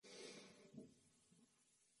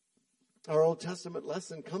Our Old Testament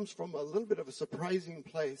lesson comes from a little bit of a surprising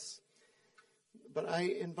place. But I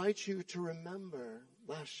invite you to remember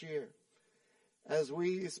last year, as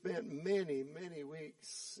we spent many, many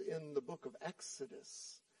weeks in the book of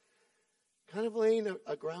Exodus, kind of laying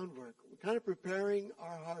a groundwork, kind of preparing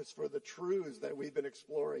our hearts for the truths that we've been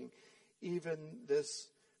exploring even this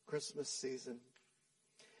Christmas season.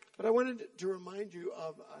 But I wanted to remind you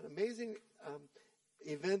of an amazing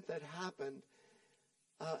event that happened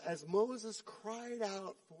as Moses cried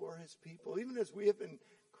out for his people, even as we have been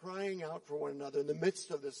crying out for one another in the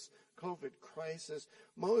midst of this COVID crisis.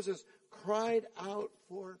 Moses cried out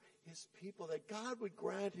for his people that God would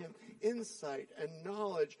grant him insight and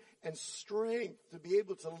knowledge and strength to be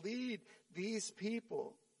able to lead these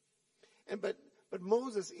people. But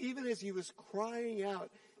Moses, even as he was crying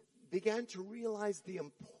out, began to realize the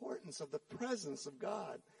importance of the presence of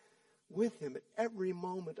God with him at every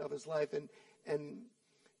moment of his life. And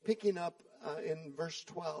picking up in verse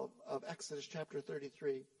 12 of Exodus chapter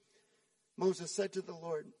 33, Moses said to the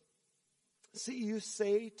Lord, "See, you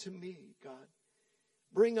say to me, God,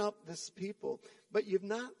 bring up this people, but you've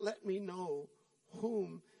not let me know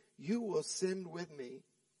whom you will send with me.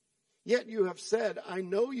 Yet you have said, I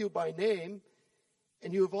know you by name,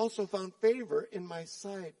 and you have also found favor in my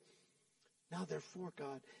sight. Now therefore,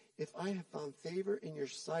 God, if I have found favor in your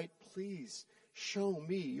sight, please show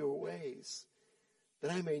me your ways,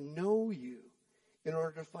 that I may know you in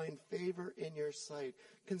order to find favor in your sight.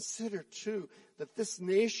 Consider, too, that this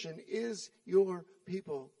nation is your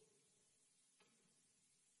people."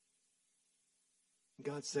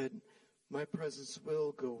 God said, "My presence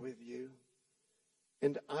will go with you,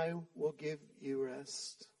 and I will give you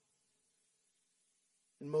rest."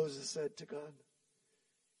 And Moses said to God,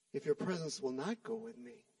 "If your presence will not go with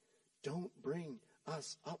me, don't bring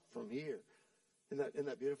us up from here." Isn't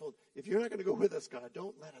that beautiful? If you're not going to go with us, God,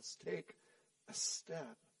 don't let us take a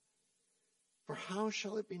step. "For how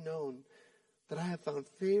shall it be known that I have found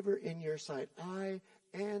favor in your sight, I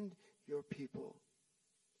and your people?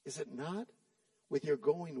 Is it not with your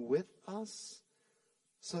going with us,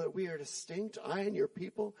 so that we are distinct, I and your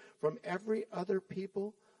people, from every other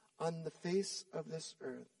people on the face of this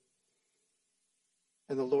earth?"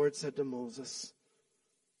 And the Lord said to Moses,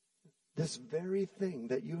 "This very thing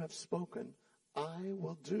that you have spoken, I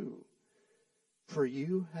will do, for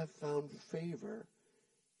you have found favor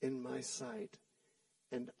in my sight,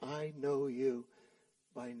 and I know you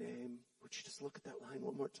by name." Would you just look at that line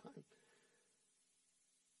one more time?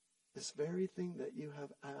 This very thing that you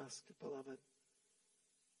have asked, beloved,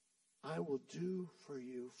 I will do for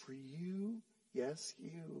you. For you, yes,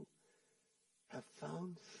 you have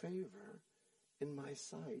found favor in my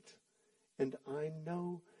sight, and I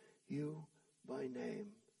know you by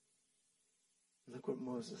name. Look what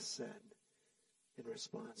Moses said in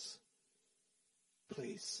response.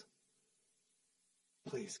 Please,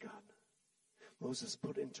 God. Moses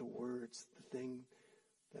put into words the thing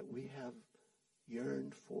that we have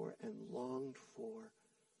yearned for and longed for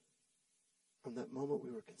from that moment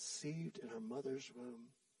we were conceived in our mother's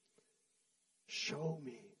womb. Show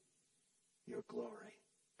me your glory,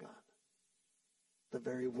 God. The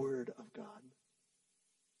very word of God.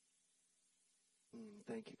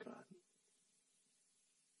 Thank you, God.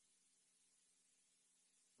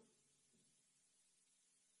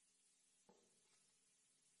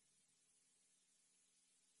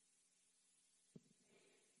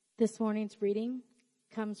 This morning's reading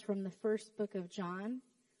comes from the first book of John,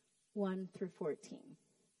 1 through 14.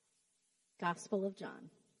 Gospel of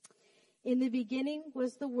John. In the beginning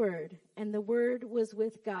was the Word, and the Word was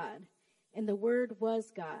with God, and the Word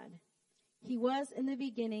was God. He was in the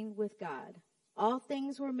beginning with God. All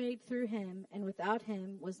things were made through him, and without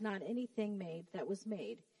him was not anything made that was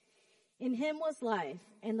made. In him was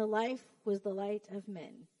life, and the life was the light of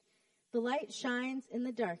men. The light shines in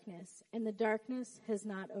the darkness, and the darkness has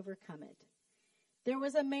not overcome it. There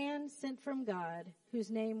was a man sent from God,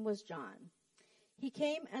 whose name was John. He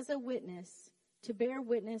came as a witness to bear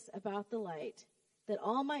witness about the light, that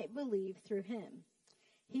all might believe through him.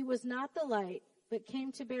 He was not the light, but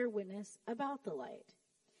came to bear witness about the light.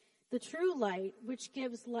 The true light, which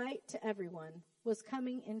gives light to everyone, was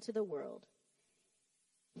coming into the world.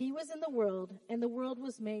 He was in the world, and the world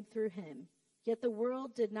was made through him. Yet the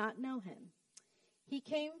world did not know him. He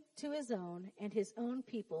came to his own, and his own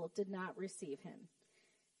people did not receive him.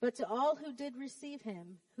 But to all who did receive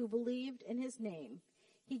him, who believed in his name,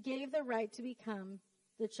 he gave the right to become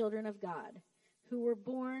the children of God, who were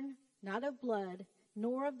born not of blood,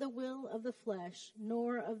 nor of the will of the flesh,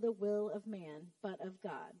 nor of the will of man, but of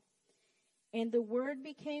God. And the Word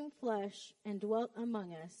became flesh and dwelt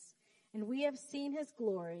among us, and we have seen his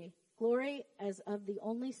glory, glory as of the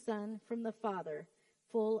only Son from the Father,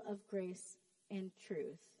 full of grace and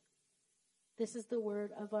truth. This is the word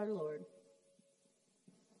of our Lord.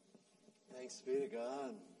 Thanks be to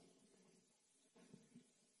God.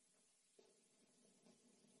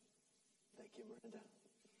 Thank you, Miranda.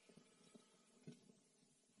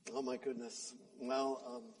 Oh my goodness.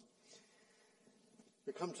 Well,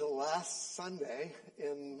 we come to the last Sunday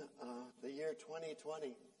in the year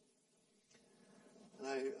 2020.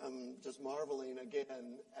 And I'm just marveling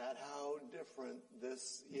again at how different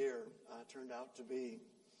this year turned out to be.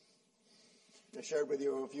 I shared with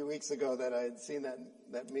you a few weeks ago that I had seen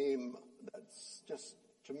that meme that's just,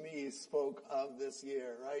 to me, spoke of this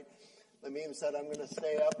year, right? The meme said, I'm going to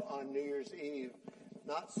stay up on New Year's Eve,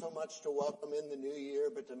 not so much to welcome in the new year,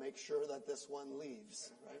 but to make sure that this one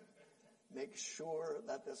leaves, right? Make sure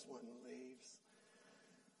that this one leaves.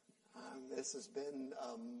 This has been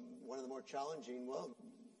one of the more challenging, well,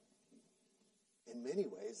 in many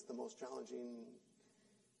ways, the most challenging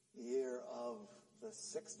year of the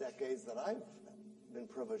 6 decades that I've been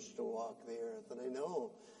privileged to walk the earth. And I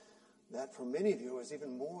know that for many of you, it was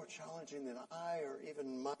even more challenging than I or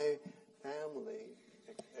even my family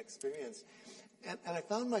experienced. And I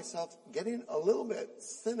found myself getting a little bit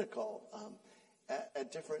cynical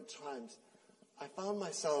at different times. I found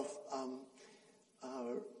myself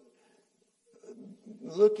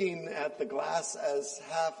looking at the glass as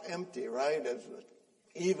half empty, right? As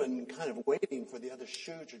even kind of waiting for the other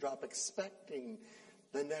shoe to drop, expecting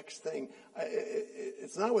the next thing.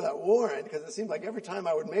 It's not without warrant, because it seemed like every time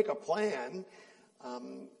I would make a plan,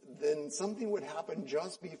 then something would happen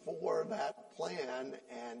just before that plan,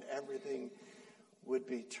 and everything would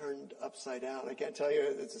be turned upside down. I can't tell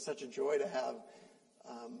you, it's such a joy to have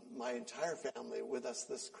my entire family with us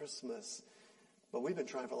this Christmas. But we've been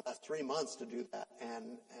trying for the last 3 months to do that.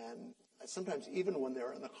 And sometimes even when they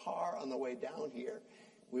were in the car on the way down here,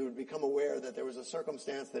 we would become aware that there was a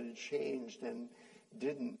circumstance that had changed and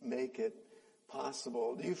didn't make it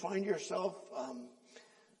possible. Do you find yourself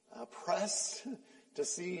pressed to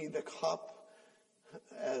see the cup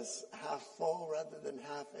as half full rather than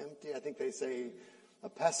half empty? I think they say a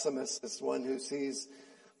pessimist is one who sees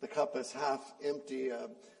the cup as half empty.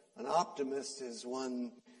 An optimist is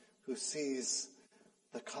one who sees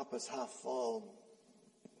the cup as half full.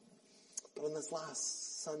 But on this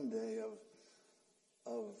last Sunday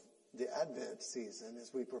of the Advent season,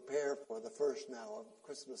 as we prepare for the first now of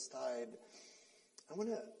Christmastide, I want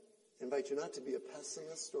to invite you not to be a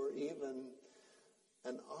pessimist or even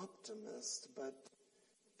an optimist, but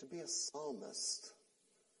to be a psalmist,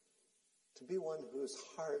 to be one whose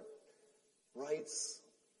heart writes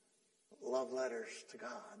love letters to God.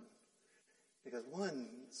 Because one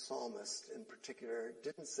psalmist in particular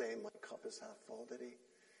didn't say, my cup is half full, did he?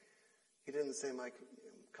 He didn't say, my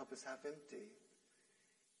cup is half empty.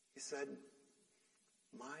 He said,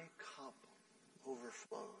 my cup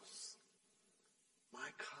overflows. My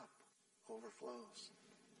cup overflows.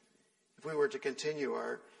 If we were to continue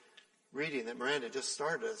our reading that Miranda just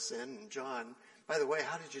started us in John, by the way,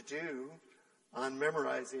 how did you do on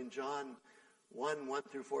memorizing John 1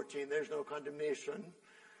 through 14? There's no condemnation.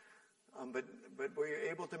 But were you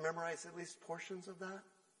able to memorize at least portions of that?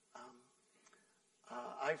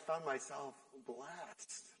 I found myself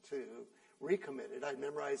blessed to recommit it. I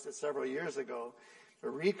memorized it several years ago, but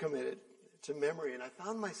recommitted to memory. And I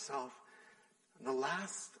found myself in the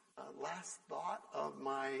last thought of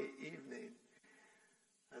my evening,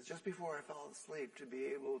 just before I fell asleep, to be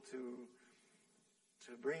able to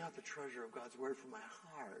bring out the treasure of God's word from my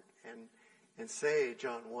heart and say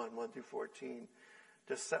John 1 through 14.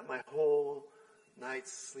 Just set my whole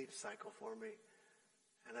night's sleep cycle for me.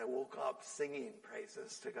 And I woke up singing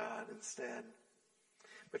praises to God instead.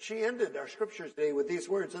 But she ended our scriptures today with these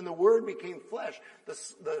words, and the Word became flesh.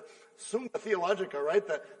 The Summa Theologica, right?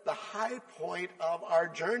 The high point of our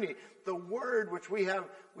journey. The Word, which we have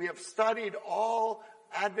studied all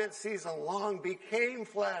Advent season long, became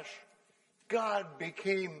flesh. God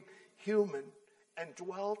became human and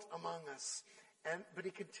dwelt among us. But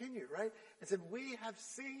he continued, right? And said, we have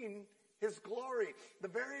seen his glory. The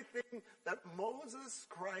very thing that Moses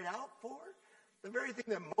cried out for, the very thing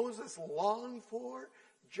that Moses longed for,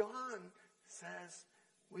 John says,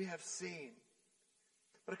 we have seen.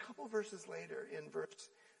 But a couple verses later, in verse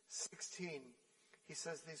 16, he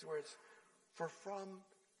says these words, for from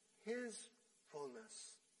his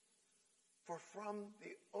fullness, for from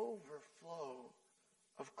the overflow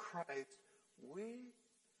of Christ, we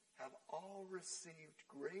have all received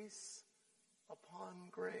grace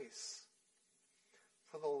upon grace.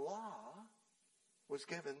 For the law was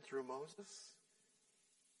given through Moses.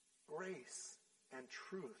 Grace and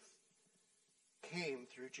truth came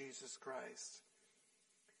through Jesus Christ.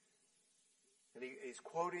 And he's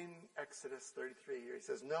quoting Exodus 33 here. He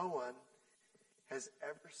says, no one has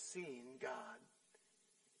ever seen God,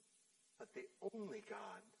 but the only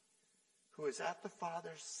God who is at the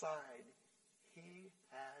Father's side, he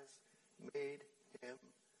has made him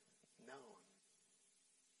known.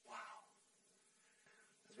 Wow.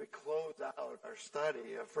 As we close out our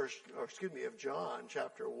study of John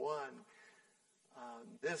chapter 1,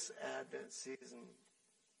 this Advent season,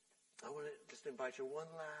 I want to just invite you one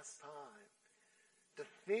last time to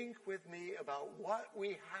think with me about what we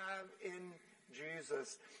have in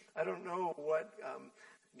Jesus. I don't know what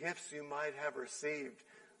gifts you might have received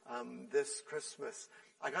this Christmas.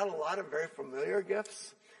 I got a lot of very familiar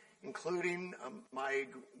gifts, including my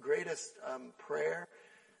greatest prayer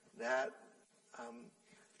that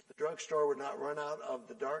the drugstore would not run out of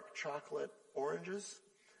the dark chocolate oranges,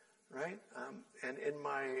 right? And in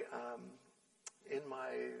my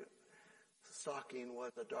stocking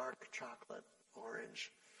was a dark chocolate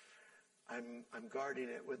orange. I'm guarding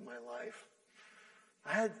it with my life.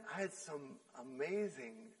 I had some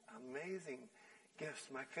amazing gifts.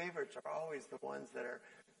 My favorites are always the ones that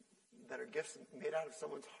are gifts made out of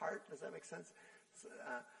someone's heart. Does that make sense?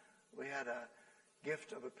 We had a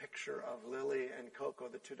gift of a picture of Lily and Coco,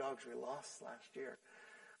 the two dogs we lost last year,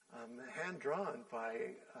 hand drawn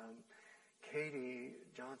by Katie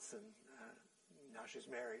Johnson. Now she's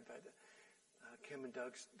married, but Kim and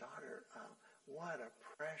Doug's daughter. What a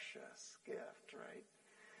precious gift, right?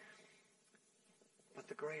 But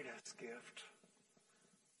the greatest gift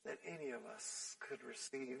that any of us could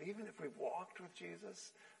receive, even if we've walked with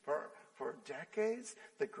Jesus for decades,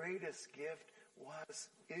 the greatest gift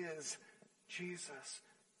is Jesus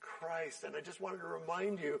Christ. And I just wanted to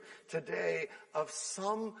remind you today of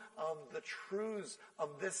some of the truths of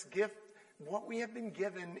this gift, what we have been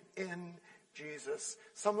given in Jesus.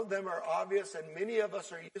 Some of them are obvious, and many of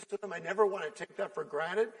us are used to them. I never want to take that for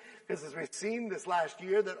granted, because as we've seen this last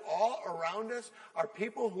year, that all around us are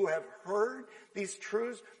people who have heard these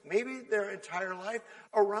truths, maybe their entire life.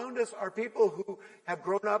 Around us are people who have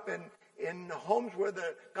grown up in homes where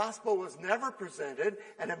the gospel was never presented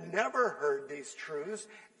and have never heard these truths.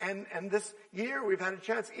 And this year we've had a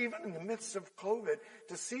chance, even in the midst of COVID,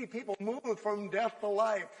 to see people move from death to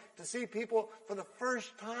life, to see people for the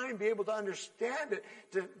first time be able to understand it,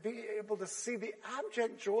 to be able to see the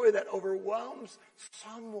abject joy that overwhelms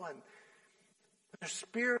someone. Their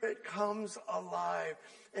spirit comes alive.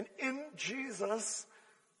 And in Jesus,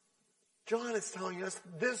 John is telling us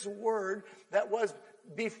this word that was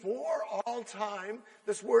before all time,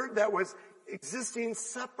 this word that was existing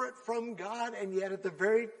separate from God and yet at the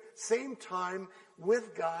very same time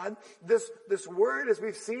with God, this word, as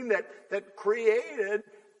we've seen, that created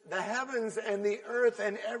the heavens and the earth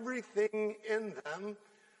and everything in them,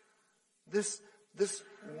 this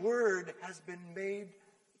word has been made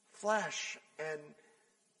flesh and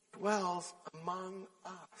dwells among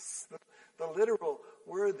us. The literal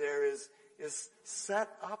word there is set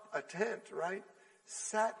up a tent, right?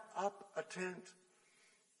 Set up a tent.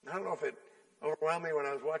 I don't know if it overwhelmed me when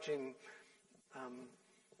I was watching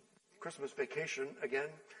Christmas Vacation again,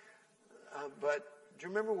 but do you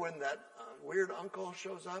remember when that weird uncle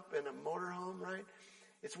shows up in a motorhome, right?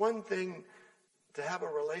 It's one thing to have a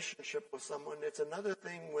relationship with someone. It's another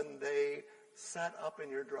thing when they set up in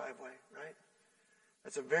your driveway, right?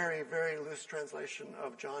 That's a very, very loose translation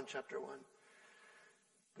of John chapter 1.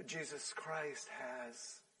 But Jesus Christ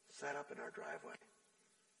has set up in our driveway.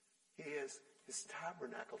 He is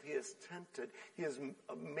tabernacled. He is tented. He has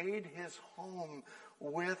made his home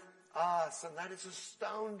with us. And that is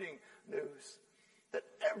astounding news. That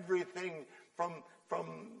everything from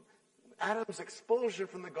Adam's expulsion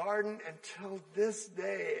from the garden until this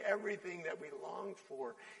day, everything that we longed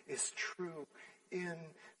for is true in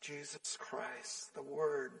Jesus Christ. The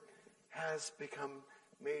Word has become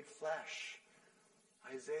made flesh.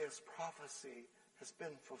 Isaiah's prophecy has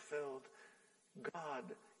been fulfilled. God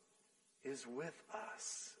is with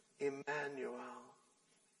us, Emmanuel.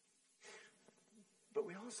 But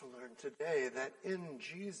we also learn today that in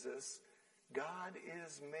Jesus, God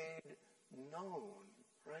is made known,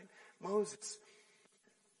 right? Moses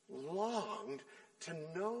longed to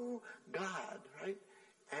know God, right?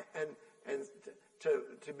 And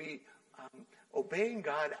to be obeying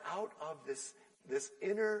God out of this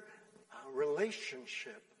inner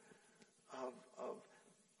relationship of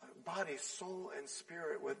body, soul, and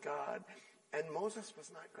spirit with God. And Moses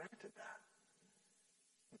was not granted that.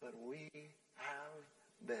 But we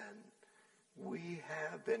have been. We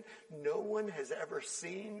have been. No one has ever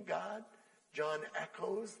seen God. John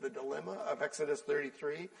echoes the dilemma of Exodus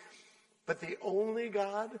 33. But the only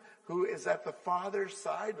God who is at the Father's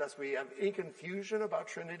side, lest we have any confusion about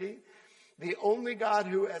Trinity, the only God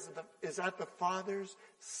who is at the Father's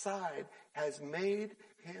side has made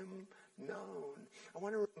him known. I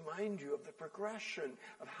want to remind you of the progression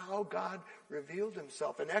of how God revealed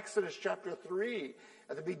himself. In Exodus chapter 3,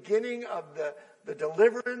 at the beginning of the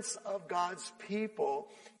deliverance of God's people,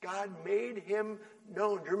 God made him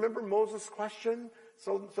known. Do you remember Moses' question?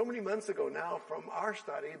 So many months ago now from our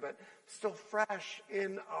study, but still fresh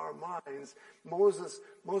in our minds.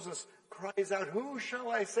 Moses cries out, "Who shall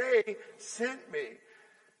I say sent me?"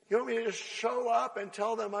 You want me to just show up and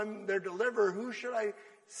tell them I'm their deliverer? Who should I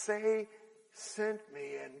say sent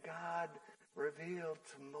me? And God revealed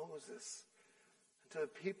to Moses, to the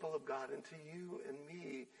people of God, and to you and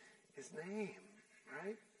me, his name,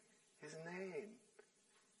 right? His name.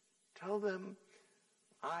 Tell them,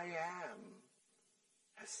 I am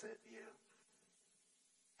has sent you.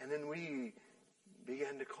 And then we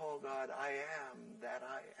began to call God, I am that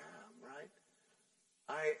I am, right?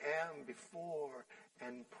 I am before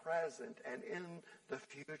and present and in the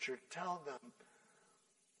future. Tell them,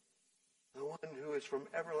 the one who is from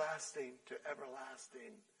everlasting to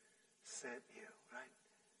everlasting sent you, right?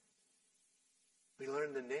 We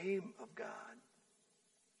learn the name of God.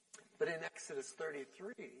 But in Exodus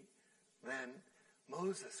 33, then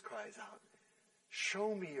Moses cries out,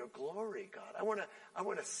 show me your glory, God. I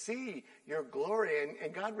want to see your glory.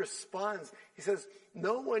 And God responds. He says,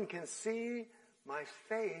 no one can see my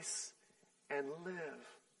face and live.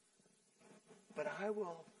 But I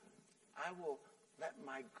will let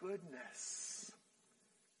my goodness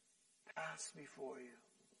pass before you.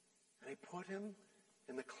 And he put him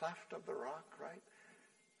in the cleft of the rock, right?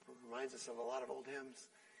 It reminds us of a lot of old hymns.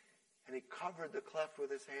 And he covered the cleft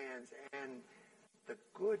with his hands, and the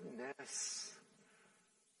goodness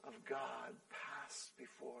of God passed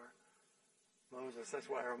before Moses. That's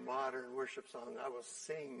why our modern worship song, I will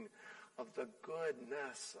sing of the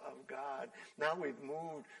goodness of God. Now we've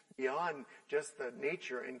moved beyond just the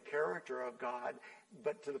nature and character of God,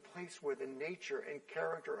 but to the place where the nature and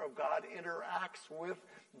character of God interacts with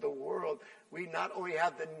the world. We not only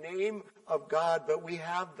have the name of God, but we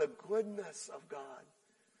have the goodness of God.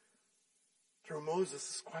 Through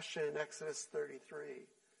Moses' question in Exodus 33.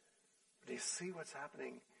 Do you see what's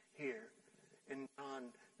happening here in John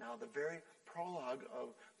now? The very prologue of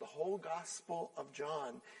the whole Gospel of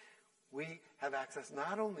John. We have access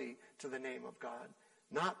not only to the name of God,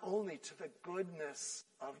 not only to the goodness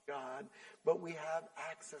of God, but we have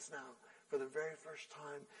access now for the very first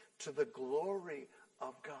time to the glory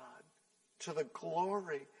of God. To the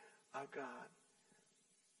glory of God.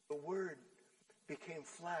 The Word became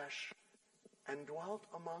flesh and dwelt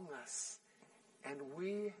among us, and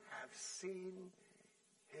we have seen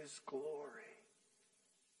his glory.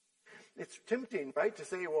 It's tempting, right, to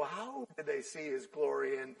say, well, how did they see his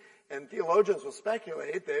glory? And theologians will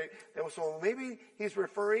speculate. They will say, well, maybe he's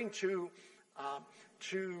referring to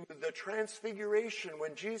the transfiguration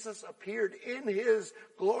when Jesus appeared in his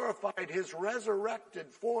glorified, his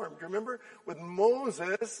resurrected form. Do you remember? With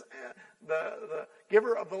Moses, the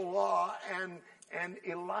giver of the law, and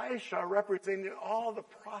Elisha representing all the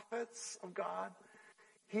prophets of God.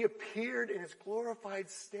 He appeared in his glorified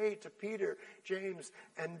state to Peter, James,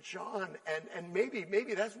 and John. And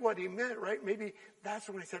maybe that's what he meant, right? Maybe that's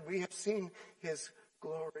what he said. We have seen his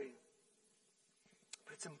glory.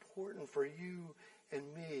 But it's important for you and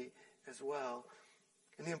me as well.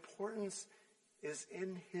 And the importance is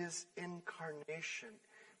in his incarnation.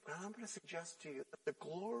 But I'm going to suggest to you that the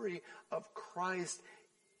glory of Christ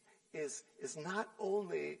is not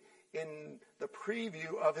only in the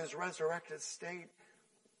preview of his resurrected state,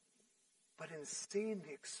 but in seeing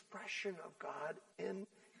the expression of God in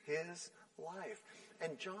his life.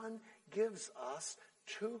 And John gives us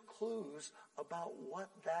two clues about what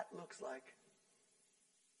that looks like.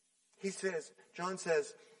 John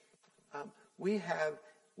says, we have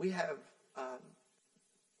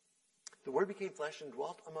the Word became flesh and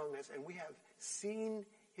dwelt among us, and we have seen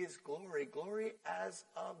his glory as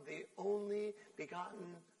of the only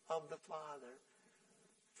begotten of the Father,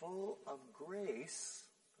 full of grace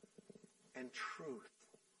and truth.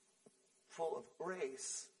 Full of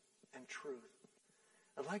grace and truth.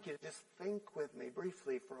 I'd like you to just think with me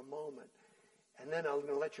briefly for a moment, and then I'm going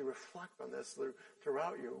to let you reflect on this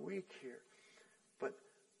throughout your week here. But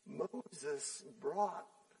Moses brought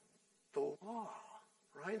the law,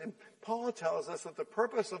 right? And Paul tells us that the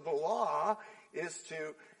purpose of the law is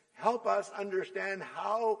to help us understand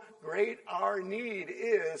how great our need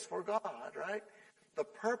is for God, right? The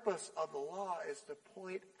purpose of the law is to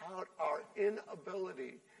point out our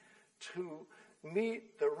inability to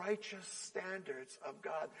meet the righteous standards of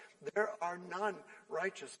God. There are none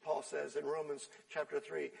righteous, Paul says in Romans chapter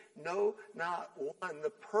 3. No, not one. The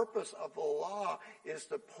purpose of the law is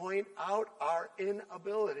to point out our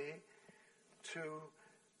inability to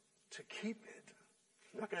keep it.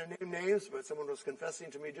 I'm not going to name names, but someone was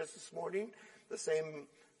confessing to me just this morning the same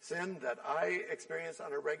sin that I experience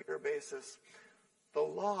on a regular basis. The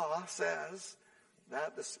law says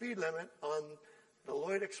that the speed limit on the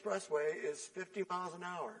Lloyd Expressway is 50 miles an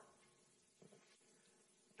hour.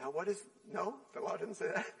 Now no, the law didn't say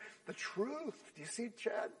that. The truth, do you see,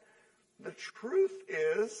 Chad? The truth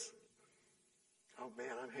is, oh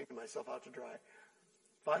man, I'm hanging myself out to dry.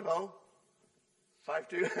 5-0?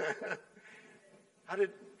 5-2? How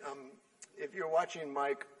did, if you're watching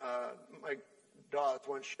Mike Dawes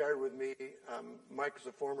once shared with me, Mike is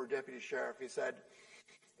a former deputy sheriff. He said,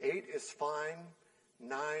 8 is fine,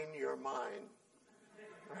 9 you're mine.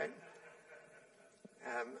 Right?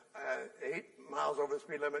 8 miles over the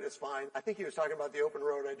speed limit is fine. I think he was talking about the open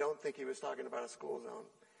road. I don't think he was talking about a school zone.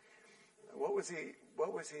 What was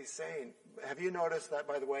he saying? Have you noticed that,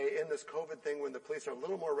 by the way, in this COVID thing, when the police are a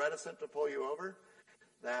little more reticent to pull you over,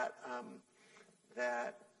 that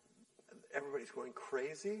everybody's going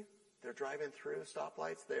crazy? They're driving through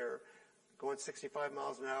stoplights. They're going 65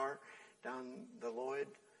 miles an hour down the Lloyd.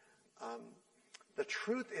 The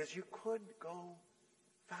truth is you could go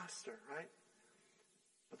faster, right?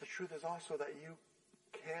 But the truth is also that you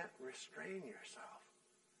can't restrain yourself.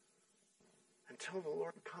 Until the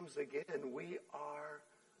Lord comes again, we are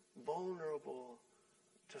vulnerable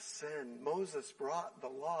to sin. Moses brought the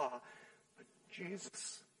law, but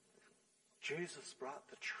Jesus brought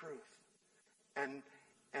the truth. And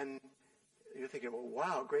you're thinking, well,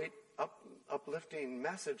 wow, great uplifting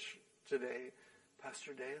message today,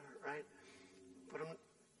 Pastor Dana, right? But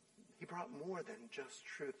he brought more than just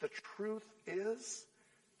truth. The truth is,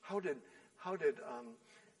 how did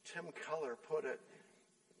Tim Keller put it?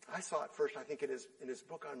 I saw it first, I think, in his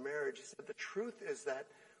book on marriage. He said, the truth is that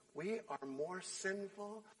we are more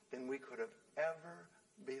sinful than we could have ever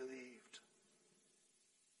believed.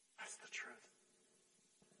 That's the truth.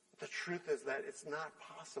 The truth is that it's not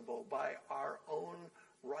possible by our own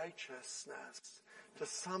righteousness to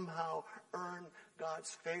somehow earn God's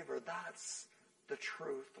favor. That's the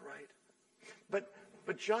truth, right?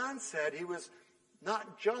 But John said he was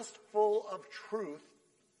not just full of truth,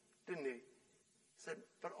 didn't he? He said,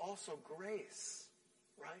 but also grace,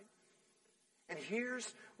 right? And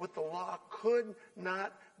here's what the law could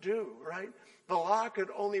not do, right? The law could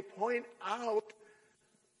only point out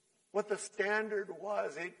what the standard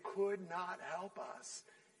was. It could not help us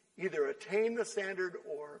either attain the standard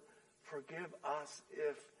or forgive us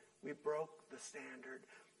if we broke the standard.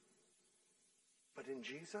 But in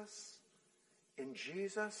Jesus,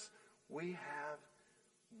 we have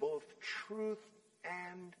both truth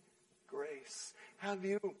and grace. Have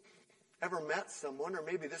you ever met someone, or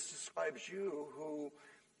maybe this describes you, who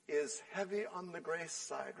is heavy on the grace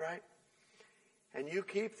side, right? And you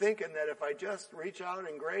keep thinking that if I just reach out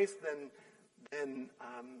in grace, then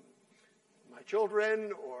my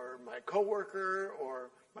children or my coworker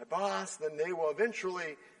or my boss, then they will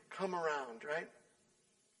eventually come around, right?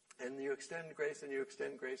 And you extend grace and you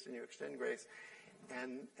extend grace and you extend grace,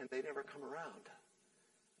 and they never come around.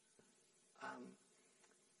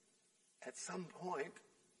 At some point,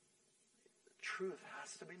 truth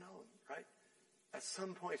has to be known, right? At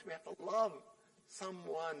some point, we have to love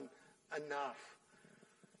someone enough.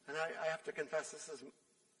 And I have to confess,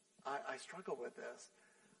 I struggle with this.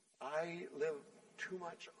 I live too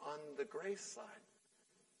much on the grace side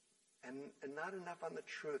and not enough on the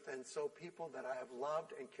truth. And so people that I have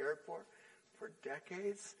loved and cared for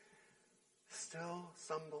decades still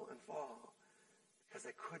stumble and fall because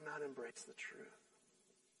they could not embrace the truth.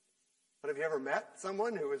 But have you ever met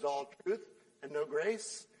someone who is all truth and no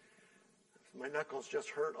grace? My knuckles just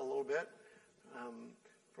hurt a little bit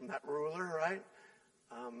from that ruler, right?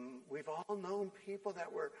 We've all known people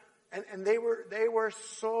that were, and they were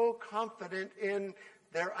so confident in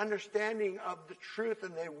their understanding of the truth,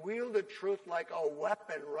 and they wielded truth like a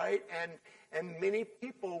weapon, right? And many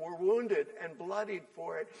people were wounded and bloodied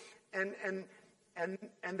for it, and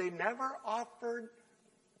they never offered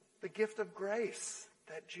the gift of grace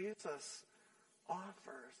that Jesus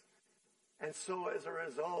offers. And so as a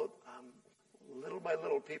result, little by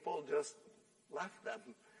little, people just left them.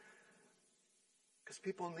 Because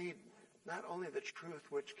people need not only the truth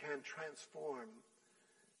which can transform,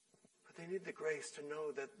 but they need the grace to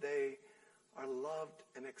know that they are loved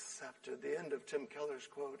and accepted. The end of Tim Keller's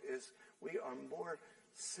quote is, we are more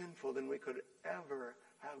sinful than we could ever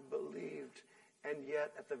have believed, and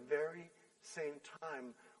yet at the very same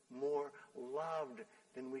time, more loved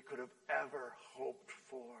than we could have ever hoped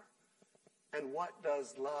for. And what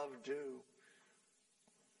does love do?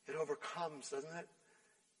 It overcomes, doesn't it?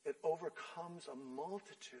 It overcomes a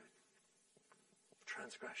multitude of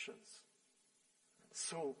transgressions.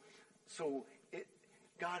 So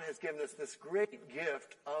God has given us this great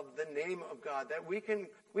gift of the name of God, that we can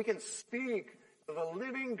speak to the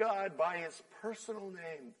living God by his personal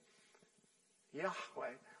name.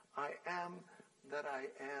 Yahweh, I am that I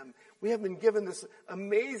am. We have been given this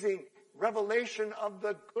amazing revelation of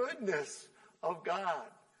the goodness of God.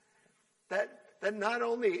 That not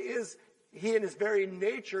only is he in his very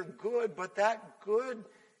nature good, but that good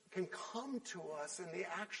can come to us in the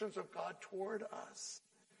actions of God toward us.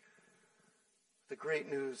 The great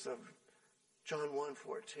news of John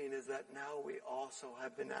 1:14 is that now we also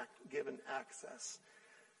have been given access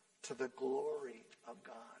to the glory of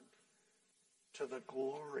God. To the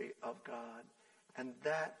glory of God. And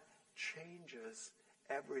that changes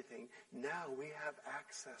everything. Now we have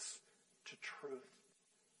access to truth.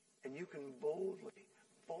 And you can boldly,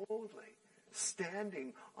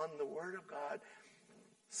 standing on the Word of God,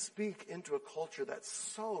 speak into a culture that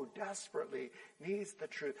so desperately needs the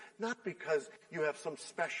truth. Not because you have some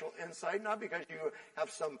special insight, not because you have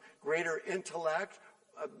some greater intellect,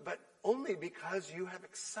 but only because you have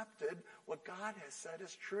accepted what God has said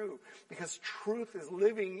is true. Because truth is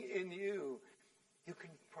living in you. You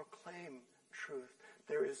can proclaim truth.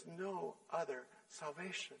 There is no other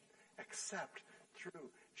salvation except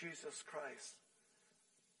through Jesus Christ.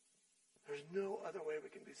 There's no other way we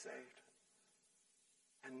can be saved.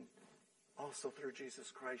 And also through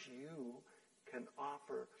Jesus Christ, you can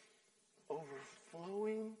offer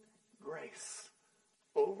overflowing grace.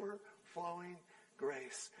 Overflowing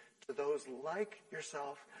grace to those like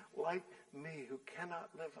yourself, like me, who cannot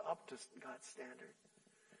live up to God's standard.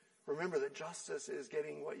 Remember that justice is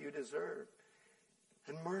getting what you deserve.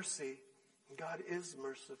 And mercy, God is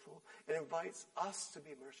merciful and invites us to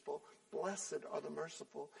be merciful. Blessed are the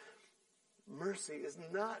merciful. Mercy is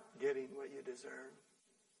not getting what you deserve.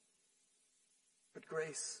 But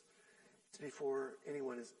grace is before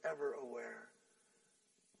anyone is ever aware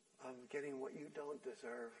of getting what you don't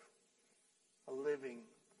deserve. A living,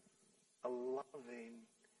 a loving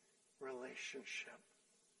relationship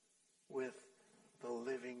with the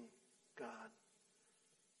living God.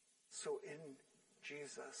 So in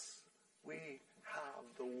Jesus, we have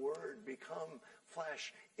the Word become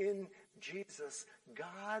flesh. In Jesus,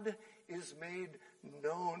 God is made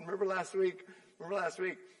known. Remember last week?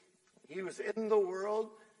 He was in the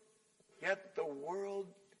world, yet the world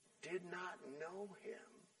did not know him.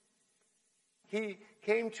 He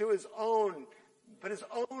came to his own, but his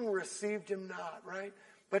own received him not, right?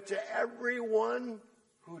 But to everyone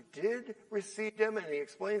who did receive him, and he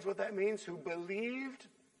explains what that means, who believed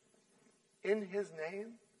in his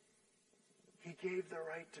name, he gave the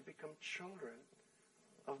right to become children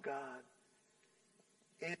of God.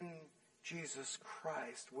 In Jesus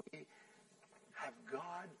Christ, we have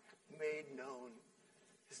God made known,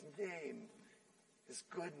 his name, his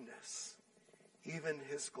goodness, even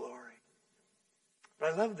his glory.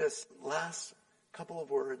 But I love this last couple of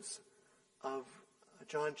words of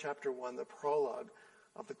John chapter 1, the prologue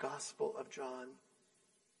of the Gospel of John.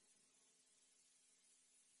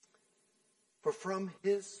 For from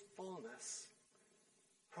his fullness,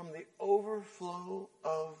 from the overflow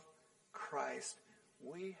of Christ,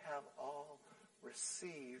 we have all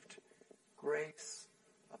received grace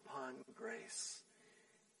upon grace.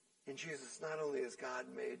 In Jesus, not only is God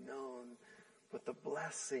made known, but the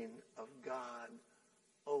blessing of God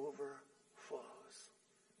overflows.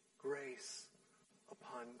 Grace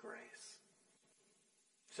upon grace.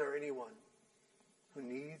 Is there anyone who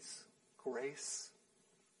needs grace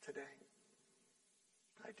today?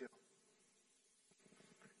 I do.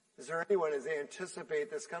 Is there anyone, as they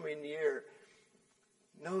anticipate this coming year,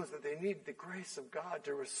 knows that they need the grace of God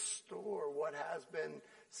to restore what has been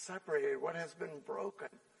separated, what has been broken?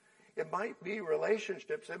 It might be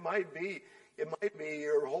relationships. It might be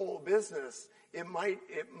your whole business. It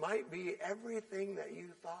might be everything that you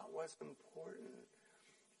thought was important.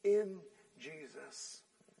 In Jesus,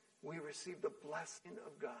 we receive the blessing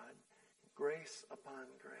of God, grace upon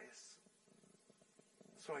grace.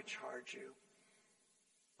 So I charge you,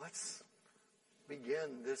 let's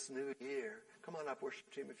begin this new year. Come on up,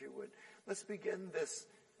 worship team, if you would. Let's begin this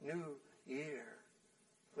new year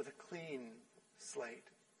with a clean slate.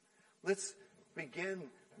 Let's begin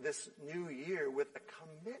this new year with a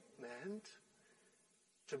commitment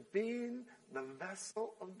to being the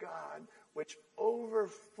vessel of God which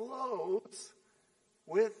overflows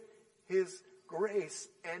with his grace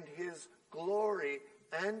and His glory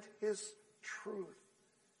and His truth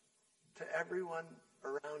to everyone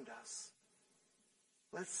around us.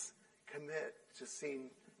 Let's commit to seeing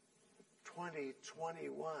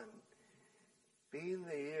 2021 being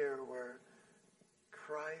the year where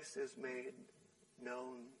Christ is made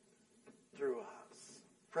known through us.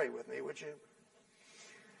 Pray with me, would you?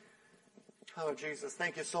 Oh, Jesus,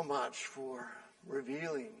 thank you so much for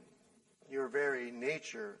revealing your very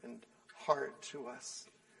nature and heart to us.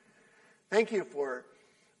 Thank you for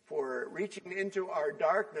reaching into our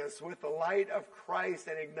darkness with the light of Christ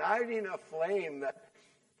and igniting a flame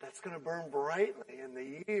that's going to burn brightly in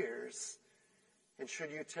the years, and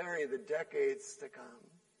should you tarry, the decades to come.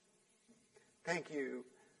 Thank you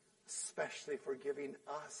especially for giving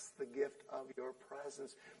us the gift of your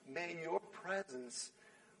presence. May your presence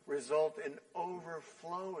result in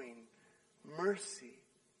overflowing mercy,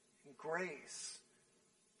 grace,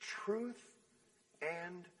 truth,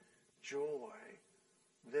 and joy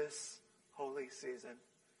this holy season.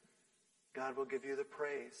 God will give you the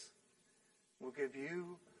praise. We'll give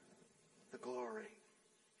you the glory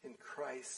in Christ.